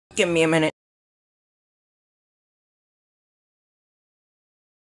Give me a minute.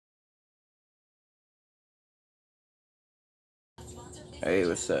 Hey,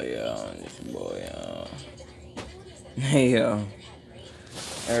 what's up, y'all? It's your boy, Hey, yo.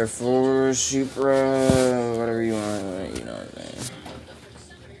 Air Force, Supra, whatever you want, you know what I'm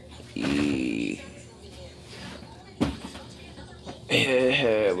saying?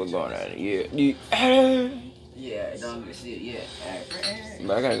 Yeah, we're going at it, Yeah, don't get shit yet.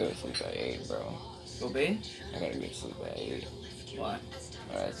 But I gotta go to sleep at 8, bro. Go bed? I gotta go to sleep at 8. Why?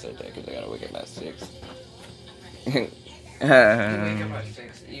 Alright, so that, because I gotta wake up at 6. You wake up at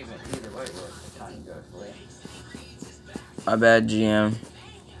 6, either way, the time goes away. My bad, GM.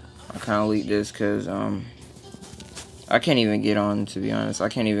 I kinda leaked this because, I can't even get on, to be honest. I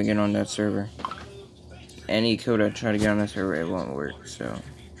can't even get on that server. Any code I try to get on that server, it won't work, so.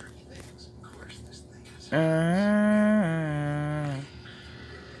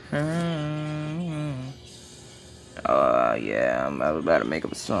 Yeah, I'm about to make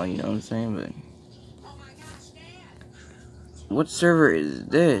up a song, you know what I'm saying? But what server is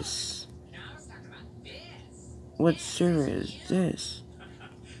this? What server is this?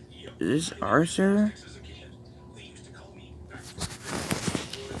 Is this our server?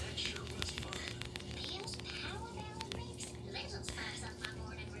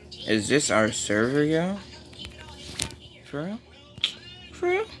 Is this our server, yo? For real? For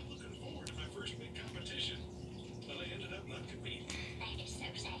real?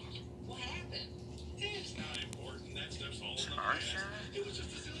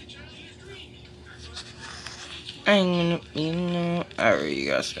 I ain't gonna, you know, I already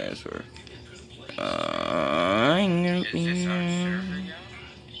got transfer. I ain't gonna, you know.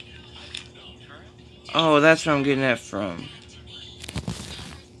 Oh, that's where I'm getting that from.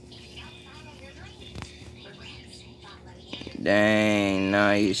 Dang,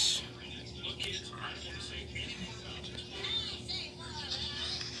 nice.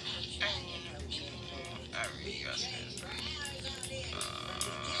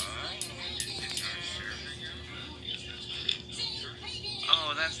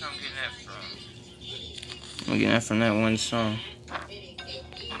 Oh, that's where I'm getting that from. I'm getting that from that one song.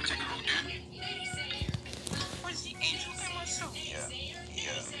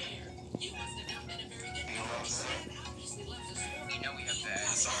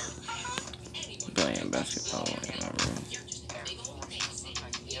 Playing basketball in my room.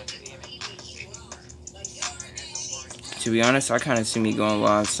 To be honest, I kind of see me going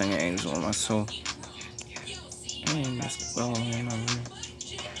live singing Angel in My Soul. Playing basketball in my room.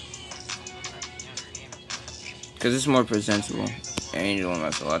 Because it's more presentable. Angel in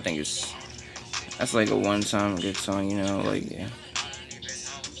My Soul, I think that's like a one-time good song, you know, like, yeah.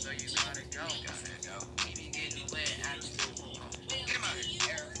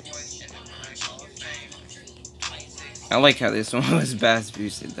 I like how this one was bass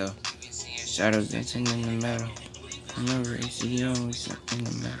boosted though. Shadows dancing in the meadow. Remember ACO was in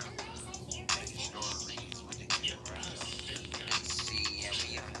the meadow.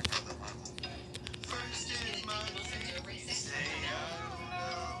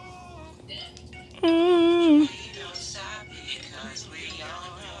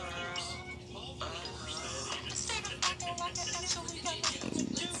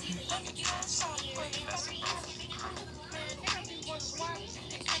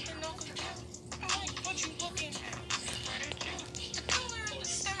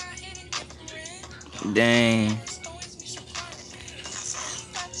 Dang.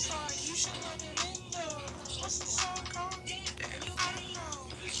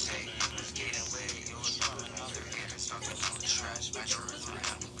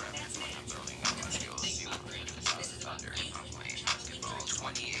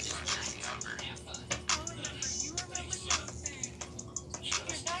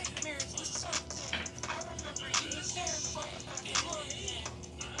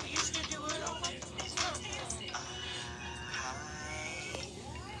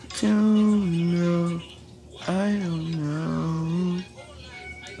 Don't know, I don't know.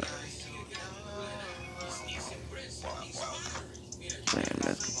 Playing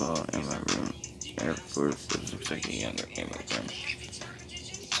basketball in my room. Air Force looks like a younger immigrant.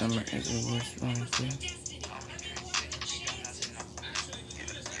 Summer is the worst one too.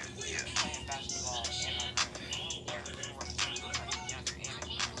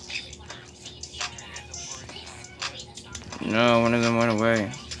 No, one of them went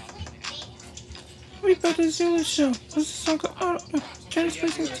away. We about to do the show. What's the song called? Trying to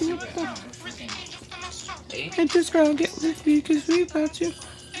space into your phone. Hey, this girl get with me because we about to.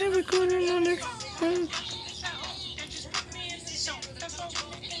 Never going under.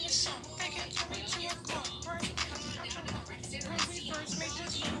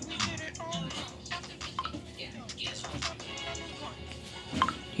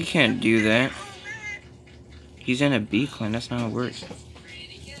 can't do that. He's in a B clan. That's not how it works.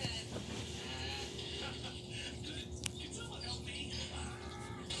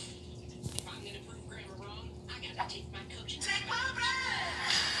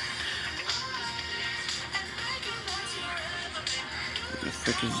 What the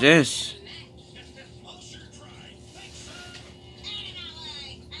frick is this?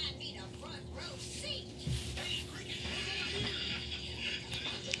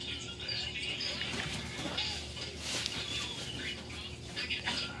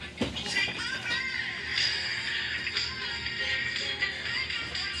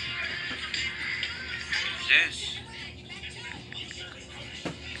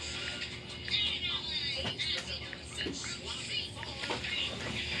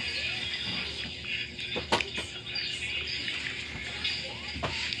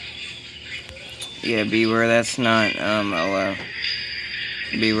 Yeah, beware that's not allowed.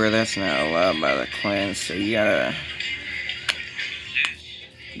 Beware that's not allowed by the clan, so you gotta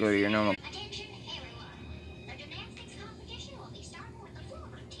go to your normal.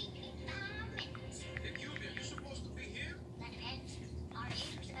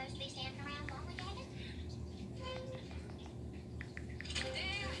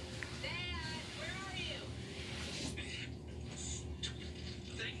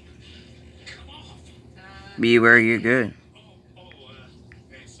 Beware, you're good.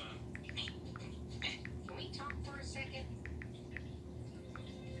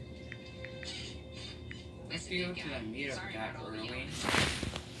 Let's go to that meetup that early.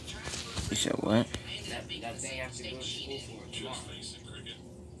 You said what? That thing you have to go to school for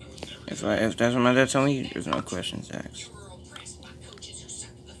tomorrow. If that's what my dad told me, there's no questions asked.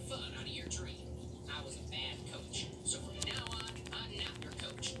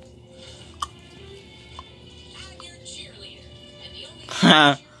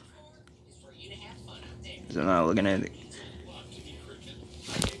 Ha! I'm not looking at it.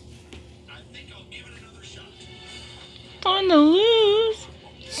 On the loose.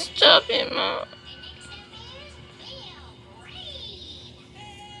 Stop it, Mom.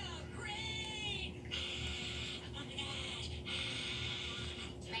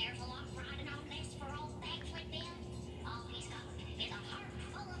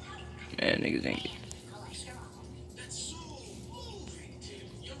 Man, niggas ain't good.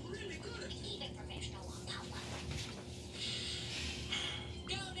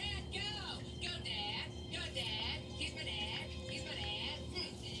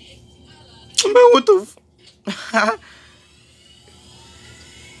 Man, what the f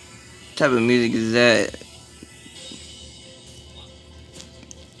type of music is that?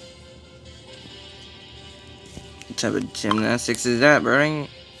 What type of gymnastics is that, bro?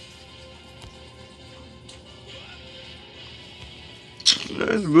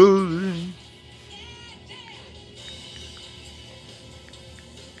 That's bullshit.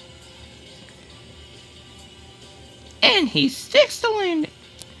 And he sticks to landing.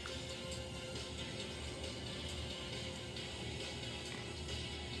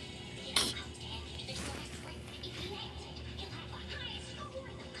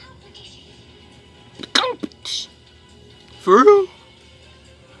 For real?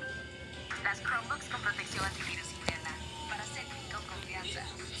 Las Chromebooks con protección antivirus interna para ser con confianza.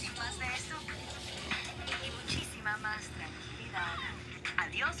 Sin más de esto y muchísima más tranquilidad.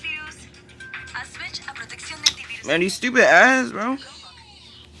 Adiós, virus. A switch a protección de antivirus. Man, these stupid ads, bro.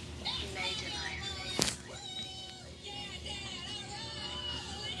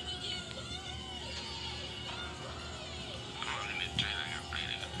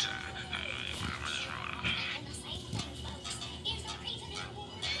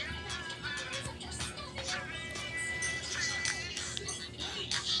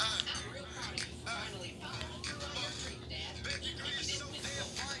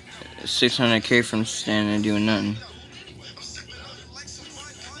 $600K from standing and doing nothing.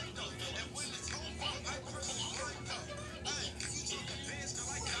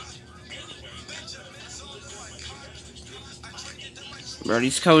 Bro,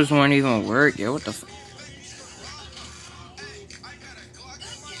 these codes won't even work. Yo, what the f?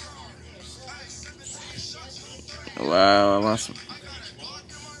 Wow, I lost him.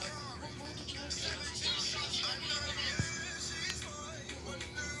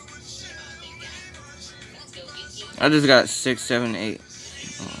 I just got 6, 7, 8.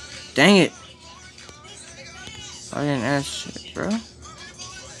 Oh, dang it. I didn't ask shit, bro.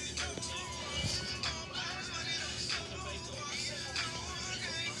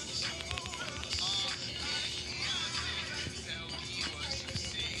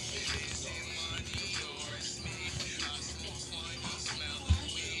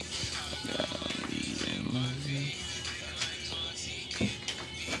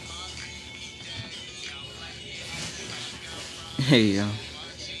 There you go.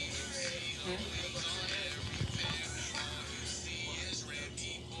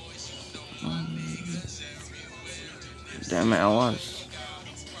 Damn it, I was.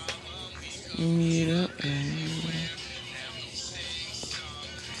 Meet up.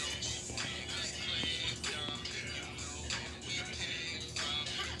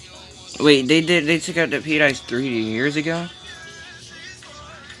 Wait, they took out the Pete Ice 3 years ago?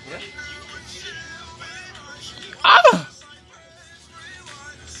 Yeah. Ah!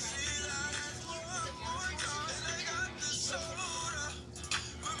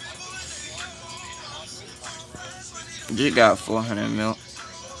 Just got 400 mil.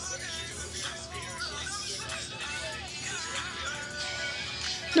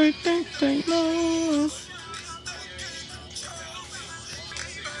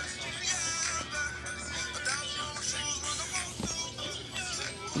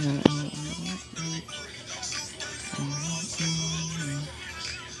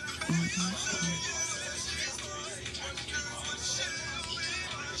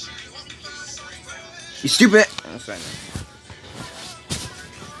 You stupid! That's fine.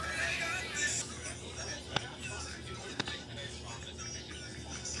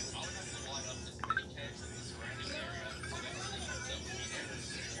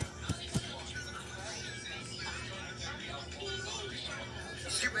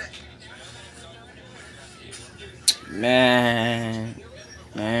 Man,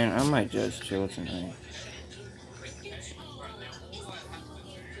 I might just chill tonight.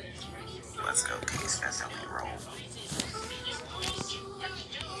 Let's go, Case. That's how we roll.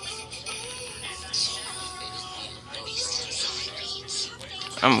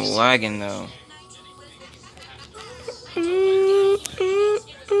 I'm lagging though. Do you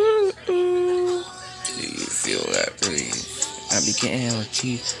feel that breeze? I be getting hella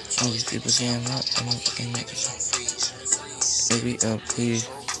cheese. All these people saying what? I'm looking at baby, please.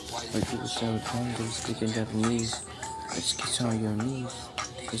 Like people say, time to speak in Japanese. Let's get on your knees.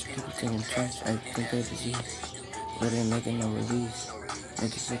 Cause people taking trash, I think they're disease. But they making no release.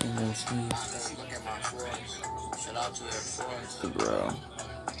 Make a second no sneeze. Bro.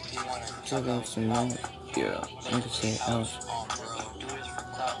 Check out some money. Yeah, nigga say else.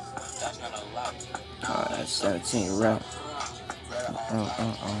 Oh, that's 17 route.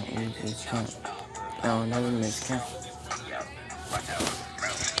 You just count. I don't never miss count.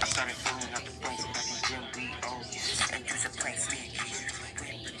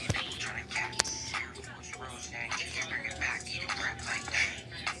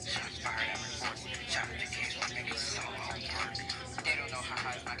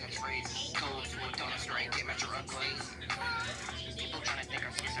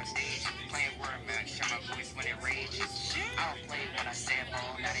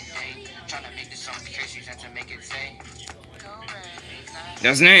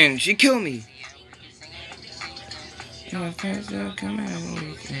 That's Nan. She killed me.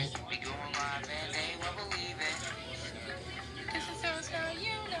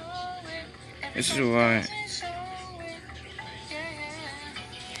 This is why.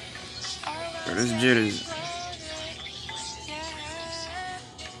 Bro, this jitters.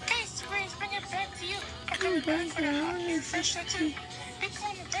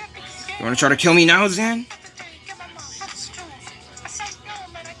 You wanna try to kill me now, Zan?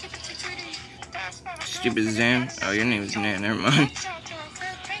 Stupid Zan. Oh, your name is Nan. Never mind.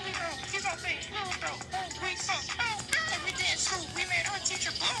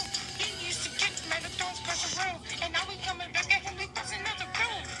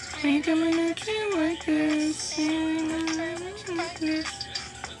 Ain't coming at you like this.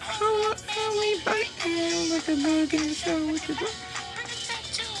 Oh, we biting like a bug in the show with the book.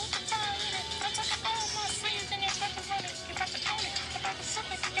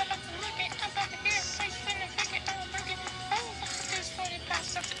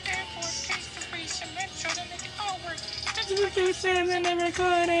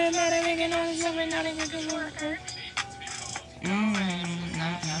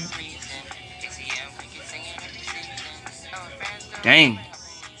 Dang.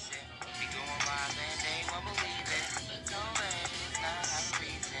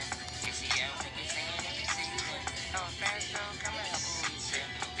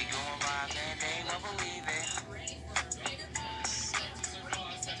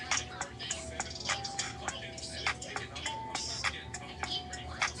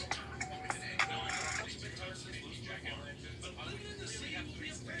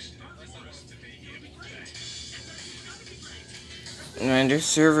 Man, this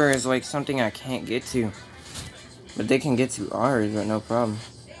server is like something I can't get to. But they can get to ours, but no problem.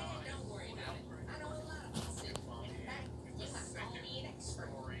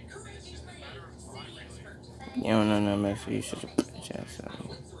 You don't know nothing about you should have bitch ass up.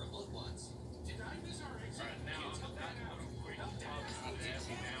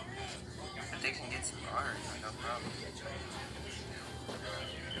 They can get some art, no problem.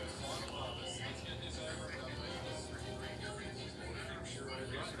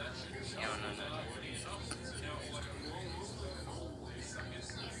 You don't know nothing.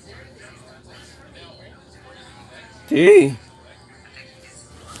 Gee.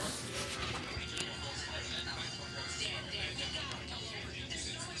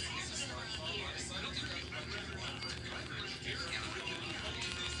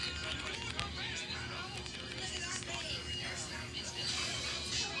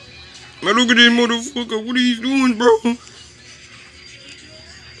 Man, look at this motherfucker. What are you doing, bro?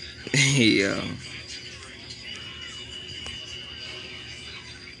 Yeah.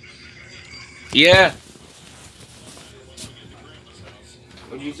 Yeah.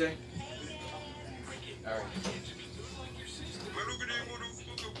 What'd you say? Alright. Man, look at this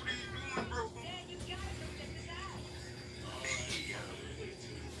motherfucker. What are you doing, bro?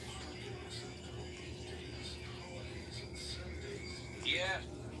 Yeah.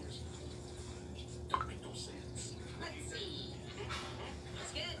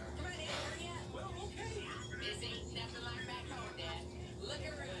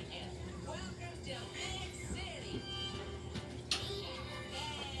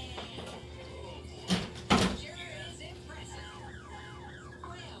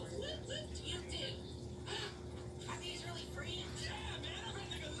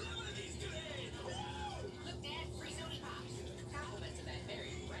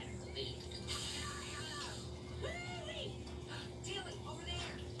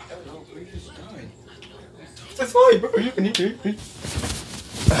 That's fine, bro. You can eat it.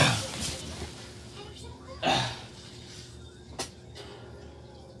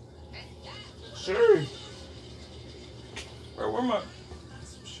 Sure. Bro, where my...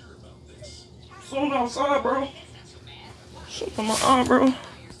 Something outside, bro. Something on my arm, bro.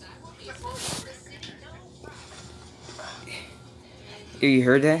 You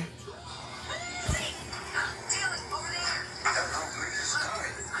heard that?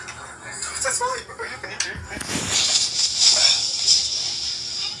 That's fine, bro. You can eat it.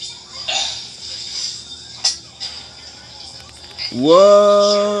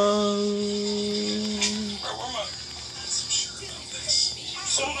 Whoa.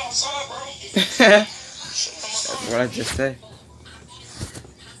 That's what I just said.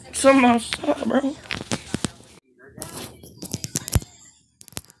 Something outside, bro.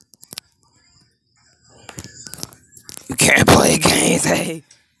 You can't play games, hey.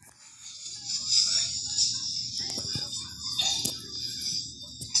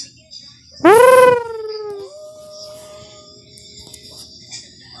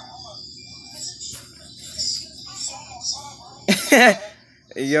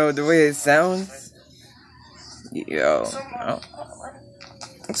 Yo, the way it sounds. Yo. Oh.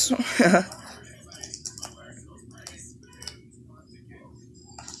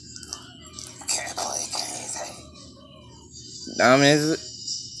 Dominant.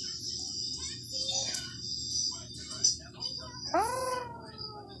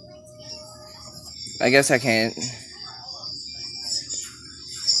 I guess I can't.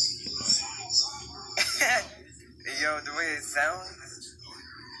 Yo, the way it sounds.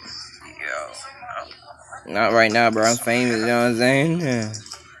 Yo. Not right now, bro. I'm famous, you know what I'm saying? Yeah.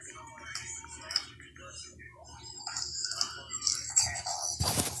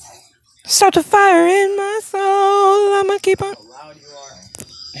 Start the fire in my soul. I'ma keep on.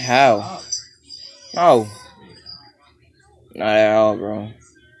 How? Oh. Not at all, bro.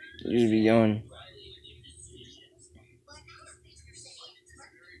 You just be yawning.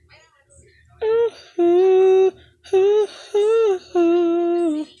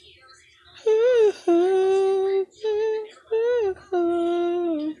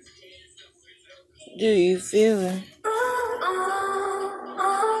 Do you feel it?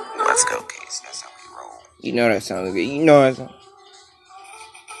 Let's go, Case. That's how we roll. You know that sounds good. You know that sounds.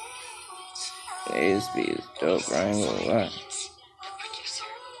 Hey, this beat is dope, bro. I ain't gonna lie.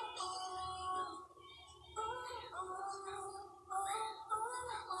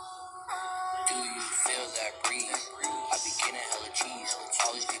 Do you feel that breeze? I be getting hella cheese.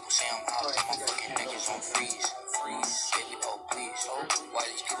 All these people say I'm hot. My fucking niggas on freeze. Baby, oh please. Why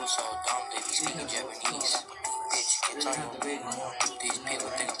these people so dumb? They be speaking Japanese. Bitch, get on your wig. These people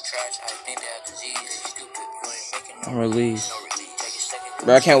think I'm trash. I think they have disease. They stupid. You ain't making no Release. no relief. Take a second.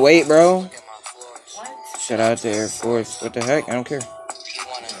 Bro, I can't wait, bro. Look at my floors. Shout out to Air Force. What the heck? I don't care. He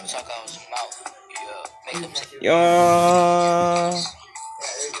wanna suck out his mouth. Yeah, make him say. Yo. These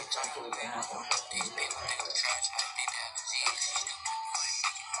people think I'm trash.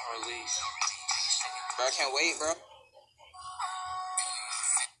 can't wait, bro.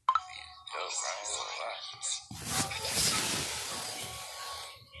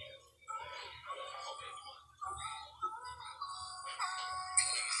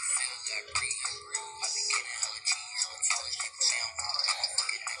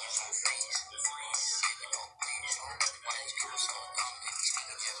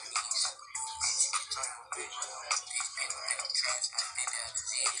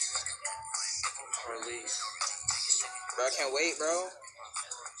 Release. Bro, I can't wait, bro.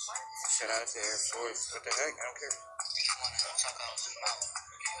 Shout out to Air Force. What the heck? I don't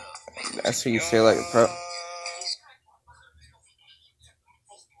care. That's what you feel like, bro.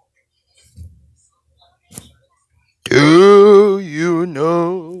 Do you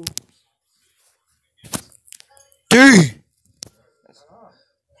know?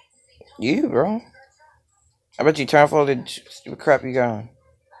 You, bro. I bet you turn off all the stupid crap you got on.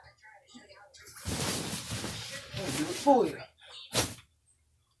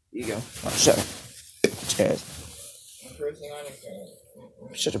 You go. Oh, shut up. Chaz.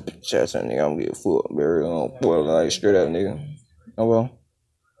 Shut up, Chaz, nigga. I'm gonna get full buried on boil like straight up, nigga. Oh well.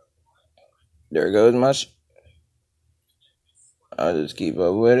 There goes my I'll just keep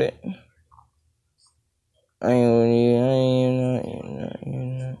up with it. I ain't gonna need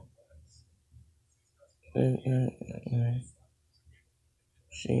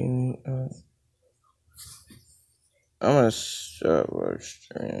I'm gonna stop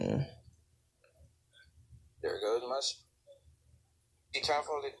watching. There goes my you time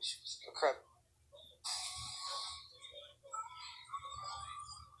for the crap.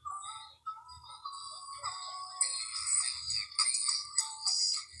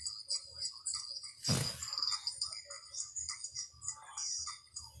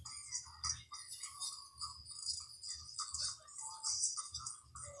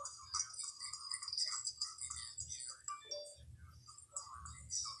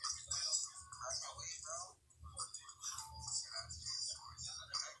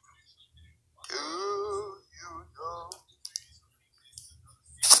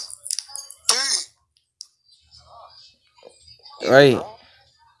 Right.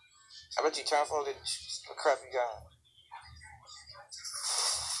 I bet you turn off all the crap you got.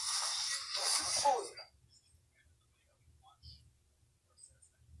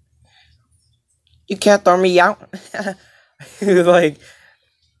 You can't throw me out. he was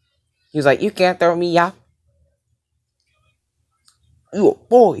like, you can't throw me out. You a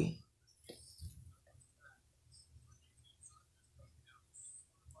boy.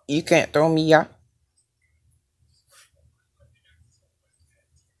 You can't throw me out.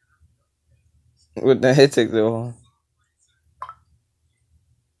 What the heck though?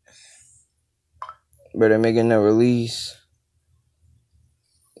 Better making a release.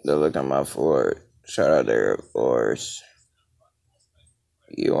 They're looking my Ford. Shout out to AIRFORCE.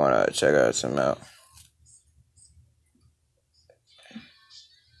 You wanna check out some out?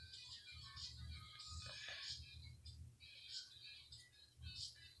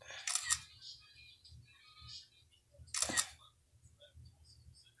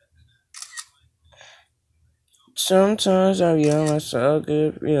 Sometimes I be on myself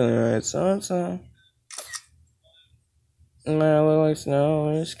good feeling right. Sometimes man, I look like snow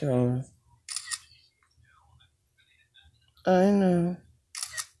when it's coming. I know.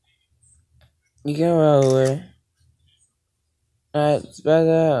 You can roll with it. It's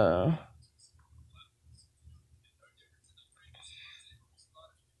better.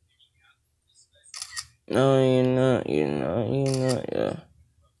 No, you're not, yeah.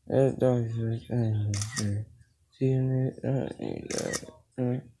 That dog's just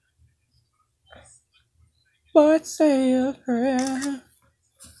but say a prayer,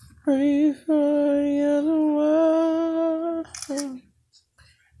 pray for the other one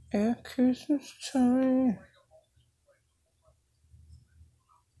at Christmas time.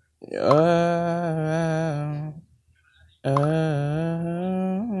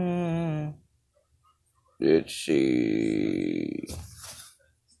 Did she?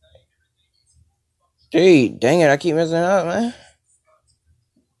 Dude, dang it, I keep messing up, man.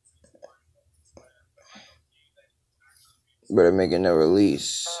 Better make a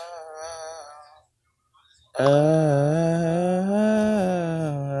release.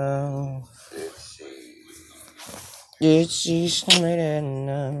 Did she send me that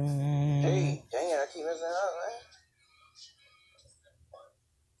night? Hey, dang it, I keep messing up, man.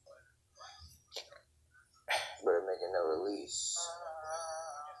 Better make a release.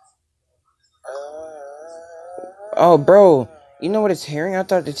 Oh, bro, you know what it's hearing? I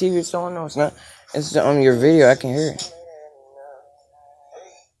thought the TV was on. No, it's not. It's on your video. I can hear it.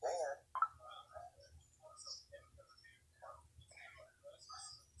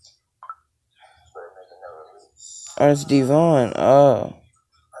 Oh, it's Devon. Oh.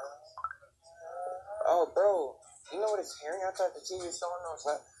 Oh, bro. You know what it's hearing outside the TV? Someone else.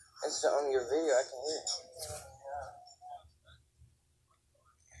 It's on your video. I can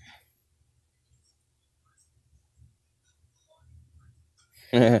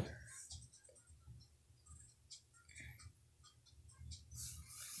hear it.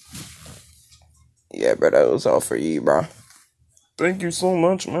 Yeah, bro, that was all for you, bro. Thank you so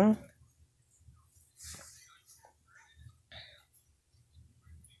much, man.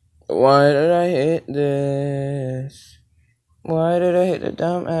 Why did I hit this? Why did I hit the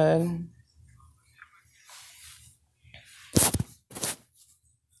dumb ad?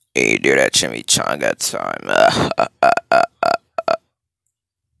 Hey, do that chimichanga time.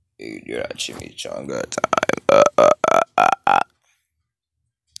 Hey, do that chimichanga time.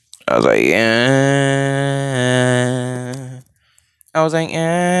 I was like, yeah. I was like,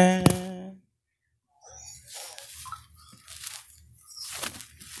 yeah.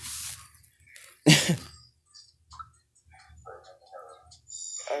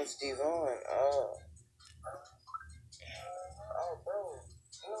 It's Devon. Oh. Oh, bro.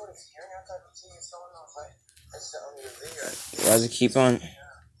 You know what it's hearing outside the TV? Someone else. It's on your video. Why does it keep on?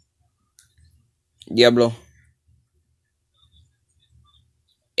 Diablo.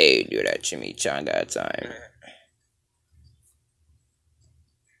 Hey, do that chimichanga time.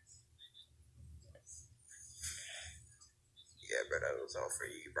 Yeah, bro, that was all for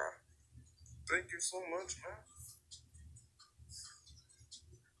you, bro. Thank you so much, man.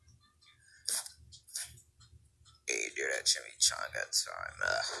 Hey, do that chimichanga time.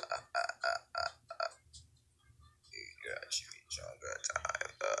 Hey, do that chimichanga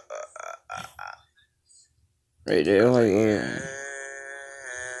time. Right there, like,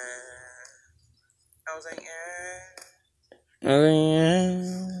 I was like,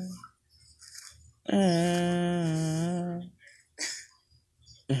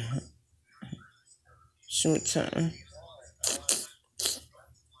 Summertime.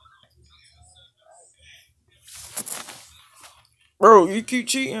 Bro, you keep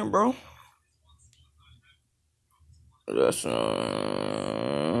cheating, bro. That's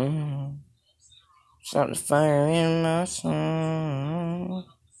something fire in my soul.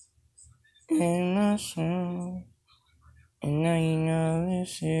 In my soul. And now you know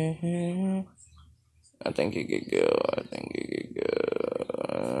this is. I think it could go.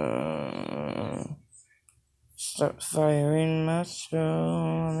 Start fire in my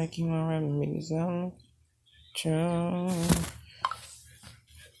soul. I make you my rap because I'm true.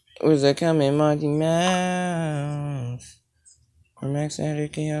 Was that coming, Monty Mouse? Or Max out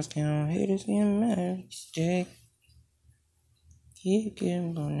of chaos can hate us in magic. You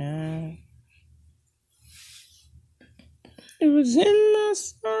can go now. It was in my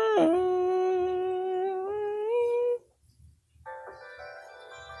soul.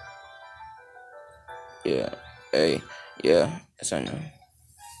 Yeah, hey, yeah, yes I know.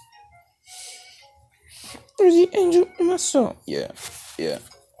 There's the angel in my soul. Yeah.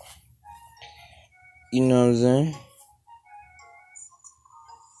 You know what I'm saying?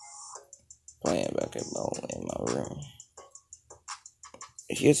 Playing basketball in my room.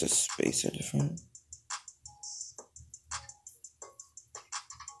 He has a space at the front.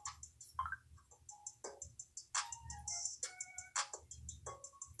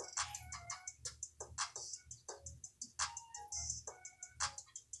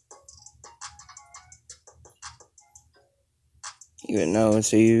 You know,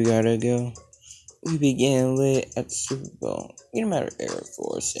 so you gotta go. We begin lit at the Super Bowl. You no matter Air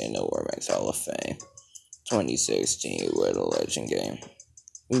Force and the War Max Hall of Fame. 2016, what a legend game.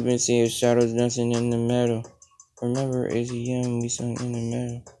 We've been seeing shadows dancing in the meadow. Remember ACM, we sung in the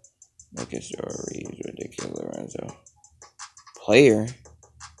meadow. Make a story, ridiculous Lorenzo. Player.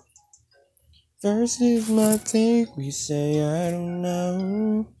 First is my take, we say I don't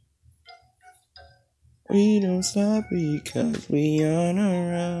know. We don't stop because we on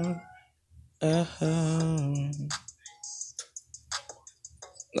our own.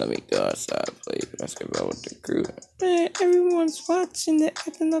 Let me go outside, play basketball with the crew. Man, everyone's watching, they're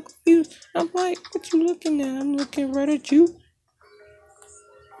acting like confused. I'm like, what you looking at? I'm looking right at you.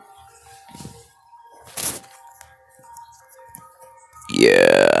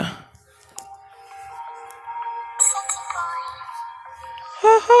 Yeah.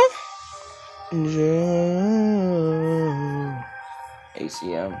 Haha. Joe.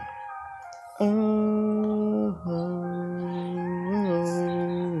 ACM.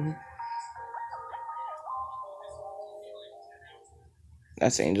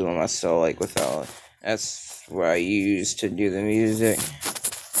 That's Angel in My Soul, like without. That's what I used to do the music.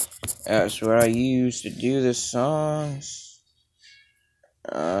 That's what I used to do the songs.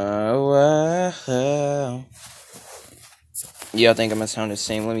 Oh, wow. Yeah, I think I'm gonna sound the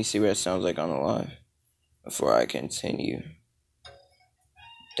same. Let me see what it sounds like on the live before I continue.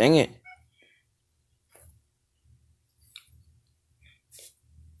 Dang it.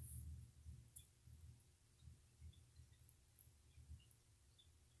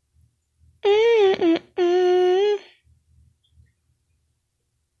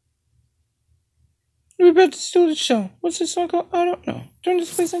 We're about to steal the show. What's this song called? I don't know. Turn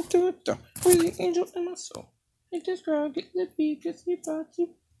this place into a door. Where's the angel in my soul? Make this crowd get the beat, cause he about to.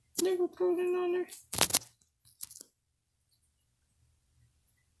 They were putting on her.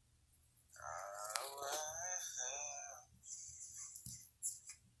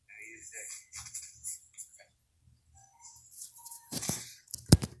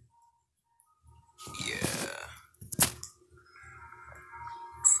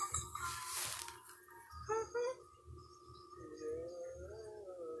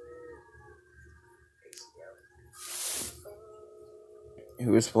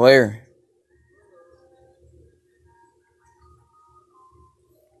 Who was player?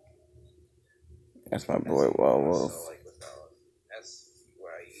 That's my boy Wild Wolf. That's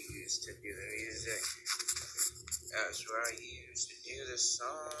where I used to do the music. That's where I used to do the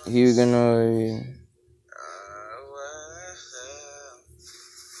songs. Huguenoid.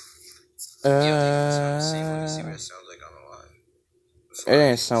 It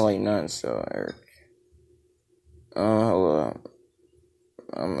didn't sound like nothing, so Eric. Hold up.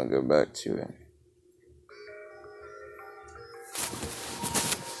 I'm gonna go back to it.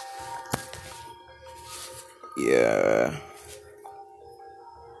 Yeah.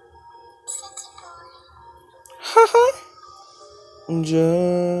 Haha.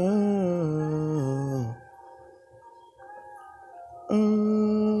 Joe.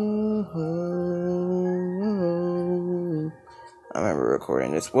 I remember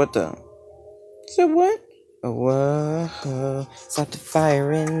recording this. What the? So what? Whoa, stop the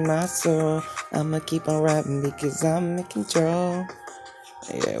fire in my soul. I'ma keep on rapping because I'm in control.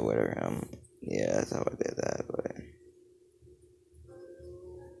 Yeah, whatever. Yeah, that's how I did that. But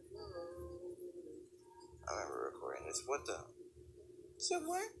I remember recording this. What the? So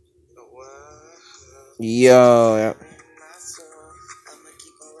what? Whoa. Yo, yeah.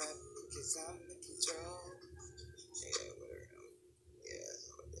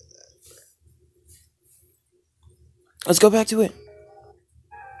 Let's go back to it.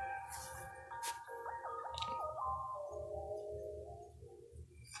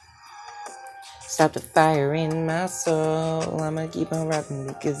 Stop the fire in my soul. I'ma keep on rapping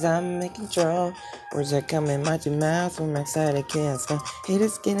because I'm in control. Words are coming out your mouth from outside I can't stop.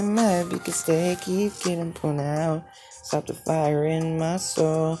 Haters getting mad because they keep getting pulled out. Stop the fire in my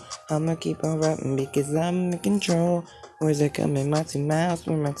soul. I'ma keep on rapping because I'm in control. Words are coming out your mouth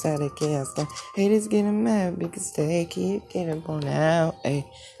from outside I can't stop. Haters getting mad because they keep getting pulled out. Ay,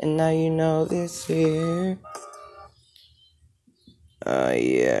 and now you know this here.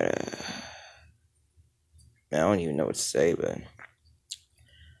 Yeah. I don't even know what to say, but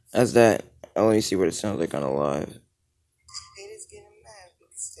that's that. I only see what it sounds like on a live. Haters getting mad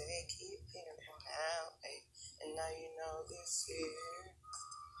because they keep getting blown out, and now you know this here.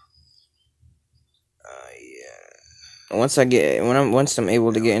 Yeah. Once I'm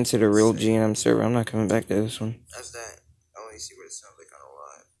able to get into the real GM server, I'm not coming back to this one. That's that. I only see what it sounds like on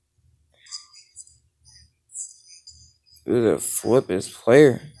a live. Who the flip is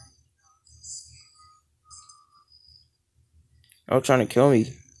player? Oh, trying to kill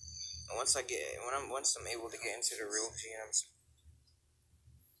me. Once I'm able to get into the real GMs.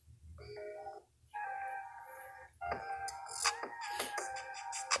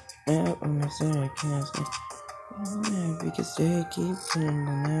 Because they keep putting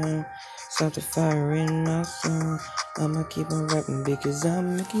them out. Stop the fire in my soul. I'ma keep on rapping because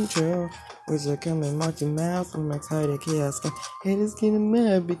I'm in control. Words are coming out your mouth from excited chaos. Haters getting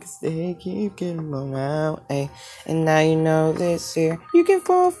mad because they keep getting blown out. Ay. And now you know this here. You can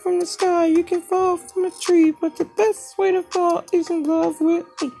fall from the sky, you can fall from a tree, but the best way to fall is in love with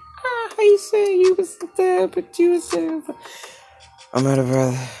me. How you say you was there, but you was there. I'm out of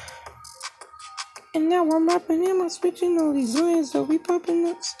breath. And now I'm rapping and I'm switching all these lanes, so we popping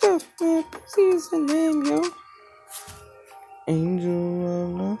up stuff, man. Pussy is the name, yo. Angel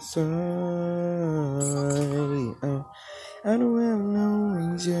on my side. Oh, I don't have no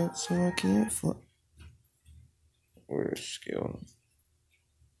wings yet, so I can't fly. Where's skill?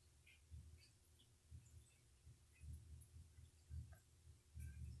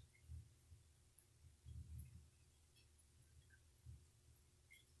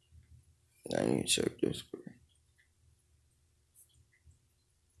 I need to check this.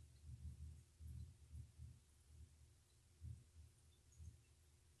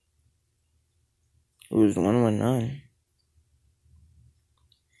 It was 119.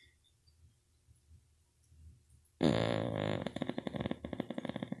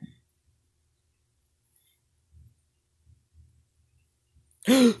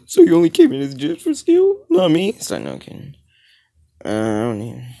 So you only came in as just for skill? Not me. It's like, no kidding. I don't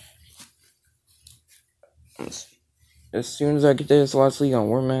even. As soon as I get this last league on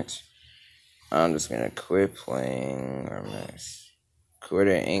War Max, I'm just gonna quit playing War Max. Quit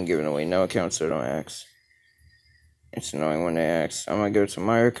it, ain't giving away no accounts, so don't ask. It's annoying when they ask. I'm gonna go to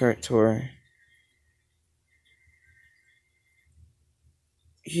Mario Kart Tour.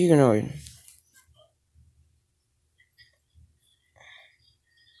 You know it.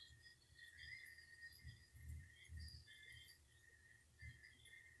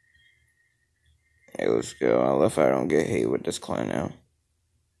 Hey, let's go. I love how I don't get hate with this clan now.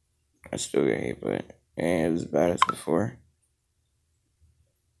 I still get hate, but it ain't as bad as before.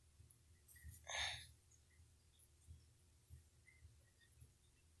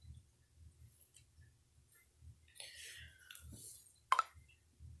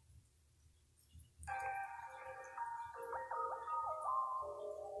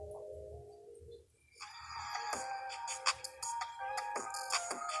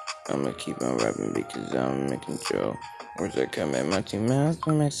 I'm gonna keep on rapping because I'm making sure. Where's that coming? My team mouse,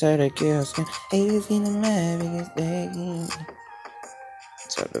 I'm excited, chaos can. Haters getting mad because they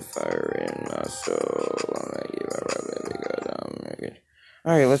set the fire in my soul. I'm gonna keep on rapping because I'm making.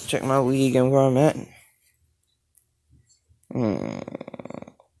 Alright, let's check my league and where I'm at.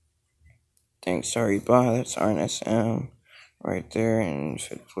 Thanks, sorry, bye. That's RNSM right there. In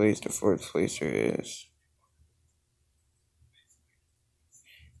 5th place, the 4th placer is.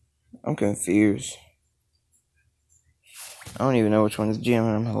 I'm confused. I don't even know which one's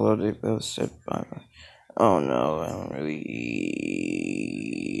GM and hello, they both said bye bye. Oh no, I don't really.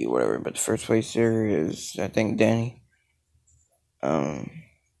 Whatever, but the 1st place there is, I think, Danny. And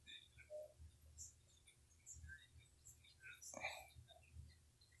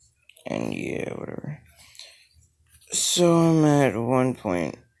yeah, whatever. So I'm at almost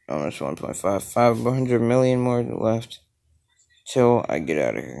 1.5, 500 million more left till I get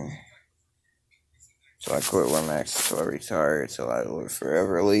out of here. So I quit War Max, till I retire, till I will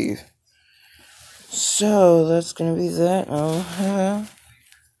forever leave. So that's gonna be that.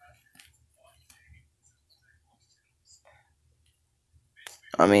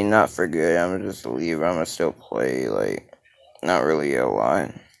 I mean, not for good. I'm gonna just leave. I'm gonna still play, like, not really a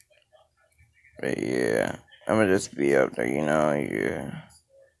lot. But yeah, I'm gonna just be up there, you know. Yeah,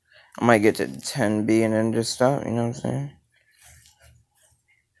 I might get to 10B and then just stop. You know what I'm saying?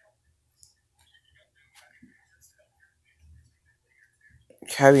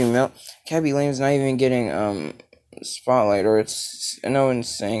 Cabby Lane's not even getting spotlight, or no one's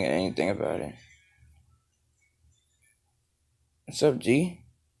saying anything about it. What's up, G?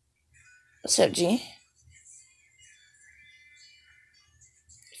 What's up, G?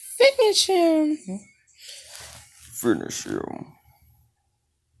 Finish him. Finish him.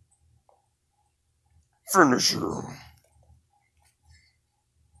 Finish him.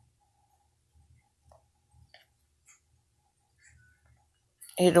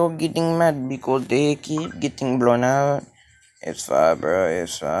 Hero getting mad because they keep getting blown out. It's 5, bro.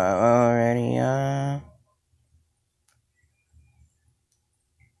 It's 5 already.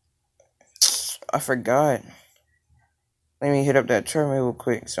 I forgot. Let me hit up that chart real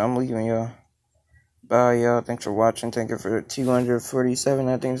quick. So I'm leaving, y'all. Bye, y'all. Thanks for watching. Thank you for the 247.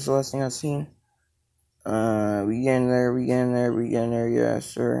 I think it's the last thing I've seen. We getting there. Yes,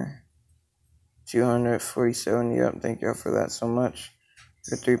 sir. 247. Yep. Thank y'all for that so much.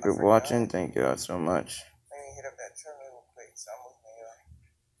 The 3 people watching. Thank y'all so much. Let me hit up that chart real quick. So I'm leaving, y'all.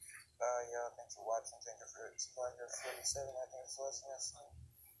 Bye, y'all. Thanks for watching. Thank you for the 247. I think it's the last thing I've seen.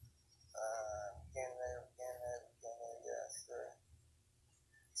 Getting there. Yes, sir.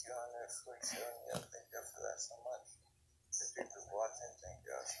 247. Yep. Thank y'all for that so much. The 3 people watching. Thank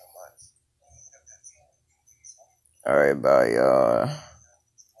y'all so much. Alright, bye, y'all.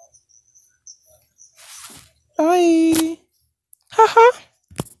 Bye. Haha.